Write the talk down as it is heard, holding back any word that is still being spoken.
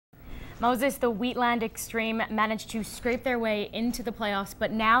Moses, the Wheatland Extreme managed to scrape their way into the playoffs,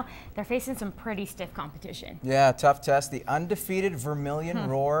 but now they're facing some pretty stiff competition. Yeah, tough test. The undefeated Vermilion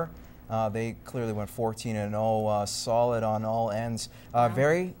Roar. They clearly went 14-0, solid on all ends.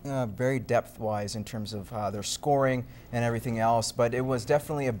 Very depth-wise in terms of their scoring and everything else, but it was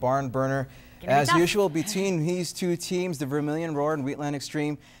definitely a barn burner. As usual, between these two teams, the Vermilion Roar and Wheatland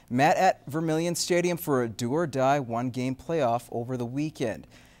Extreme met at Vermilion Stadium for a do-or-die one-game playoff over the weekend.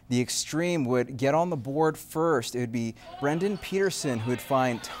 The Extreme would get on the board first. It would be Brendan Peterson who would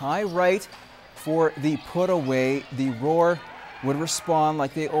find Ty Wright for the put-away. The Roar would respond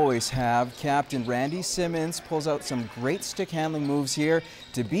like they always have. Captain Randy Simmons pulls out some great stick handling moves here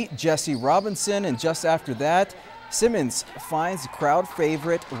to beat Jesse Robinson, and just after that, Simmons finds the crowd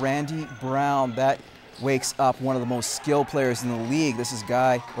favorite Randy Brown. That wakes up one of the most skilled players in the league. This is a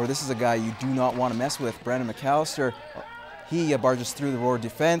guy you do not want to mess with. Brandon McAllister, he barges through the Roar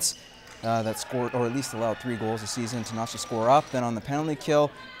defense that scored, or at least allowed 3 goals this season to notch the score up. Then on the penalty kill,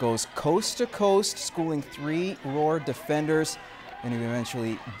 goes coast to coast, schooling 3 Roar defenders, and he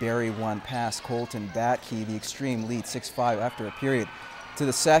eventually bury one past Colton Batkey. The Extreme lead 6-5 after a period. To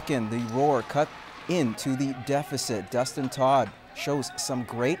the second, the Roar cut into the deficit. Dustin Todd shows some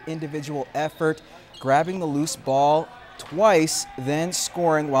great individual effort, grabbing the loose ball twice, then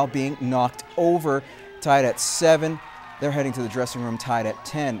scoring while being knocked over. Tied at 7. They're heading to the dressing room tied at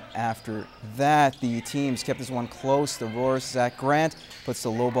 10. After that, the teams kept this one close. The Roar's Zach Grant puts the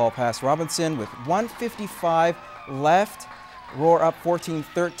low ball past Robinson with 1:55 left. Roar up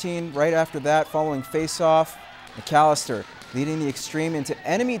 14-13. Right after that, following face-off, McAllister leading the Extreme into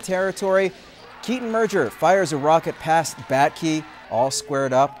enemy territory. Keaton Merger fires a rocket past Batkey, all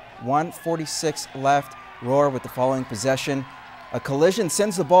squared up. 1:46 left. Roar with the following possession. A collision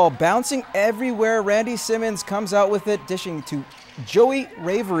sends the ball bouncing everywhere. Randy Simmons comes out with it, dishing to Joey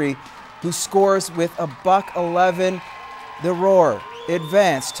Ravery, who scores with a $111. The Roar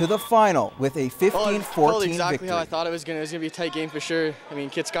advanced to the final with a 15-14 exactly victory. How I thought it was going to be a tight game for sure. I mean,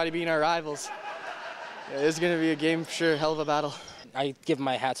 Kit's got to be our rivals. It is going to be a game for sure, hell of a battle. I give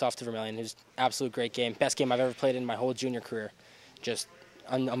my hats off to Vermilion. It was an absolute great game. Best game I've ever played in my whole junior career. Just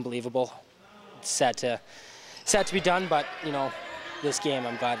unbelievable. It's sad to be done, but you know, this game,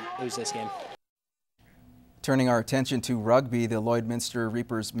 I'm glad it was this game. Turning our attention to rugby, the Lloydminster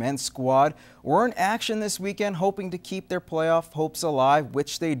Reapers men's squad were in action this weekend, hoping to keep their playoff hopes alive,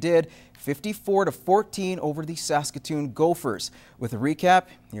 which they did. 54-14 over the Saskatoon Gophers. With a recap,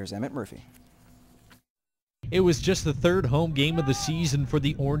 here's Emmett Murphy. It was just the 3rd home game of the season for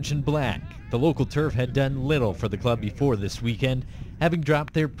the Orange and Black. The local turf had done little for the club before this weekend, having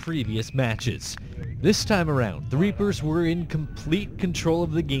dropped their previous matches. This time around, the Reapers were in complete control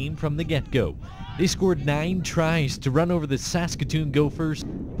of the game from the get-go. They scored 9 tries to run over the Saskatoon Gophers.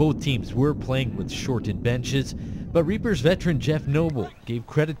 Both teams were playing with shortened benches, but Reapers veteran Jeff Noble gave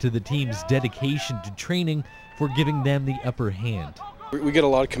credit to the team's dedication to training for giving them the upper hand. We get a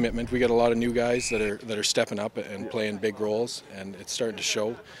lot of commitment. We get a lot of new guys that are stepping up and playing big roles, and it's starting to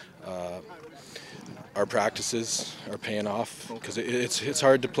show. Our practices are paying off because it's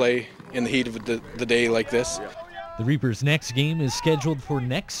hard to play in the heat of the day like this. The Reapers' next game is scheduled for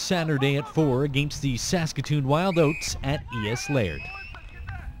next Saturday at 4 against the Saskatoon Wild Oats at ES Laird.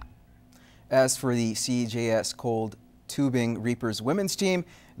 As for the CJS Cold Tubing Reapers women's team,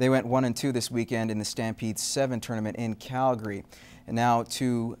 they went 1-2 this weekend in the Stampede 7 tournament in Calgary. And now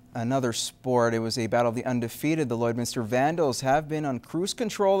to another sport. It was a battle of the undefeated. The Lloydminster Vandals have been on cruise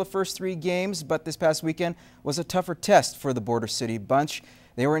control the first 3 games, but this past weekend was a tougher test for the Border City bunch.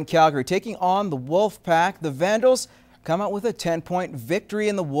 They were in Calgary taking on the Wolfpack. The Vandals come out with a 10-point victory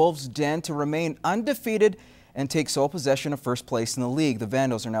in the Wolves' den to remain undefeated and take sole possession of first place in the league. The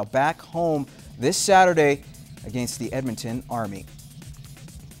Vandals are now back home this Saturday against the Edmonton Army.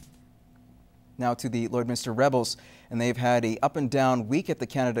 Now to the Lloydminster Rebels, and they've had a up-and-down week at the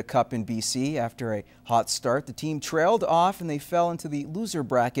Canada Cup in BC. After a hot start, the team trailed off and they fell into the loser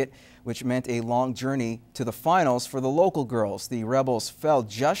bracket, which meant a long journey to the finals for the local girls. The Rebels fell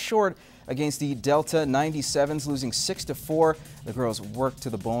just short against the Delta 97s, losing 6-4. The girls worked to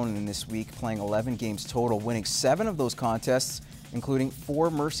the bone in this week, playing 11 games total, winning 7 of those contests, including 4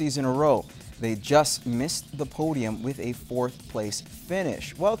 mercies in a row. They just missed the podium with a 4th place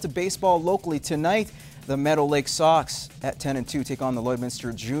finish. Well, to baseball locally tonight, the Meadow Lake Sox at 10-2 take on the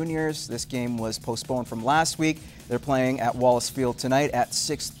Lloydminster Juniors. This game was postponed from last week. They're playing at Wallace Field tonight at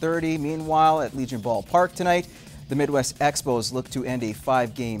 6:30. Meanwhile, at Legion Ball Park tonight, the Midwest Expos look to end a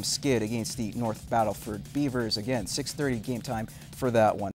 5-game skid against the North Battleford Beavers. Again, 6:30 game time for that one.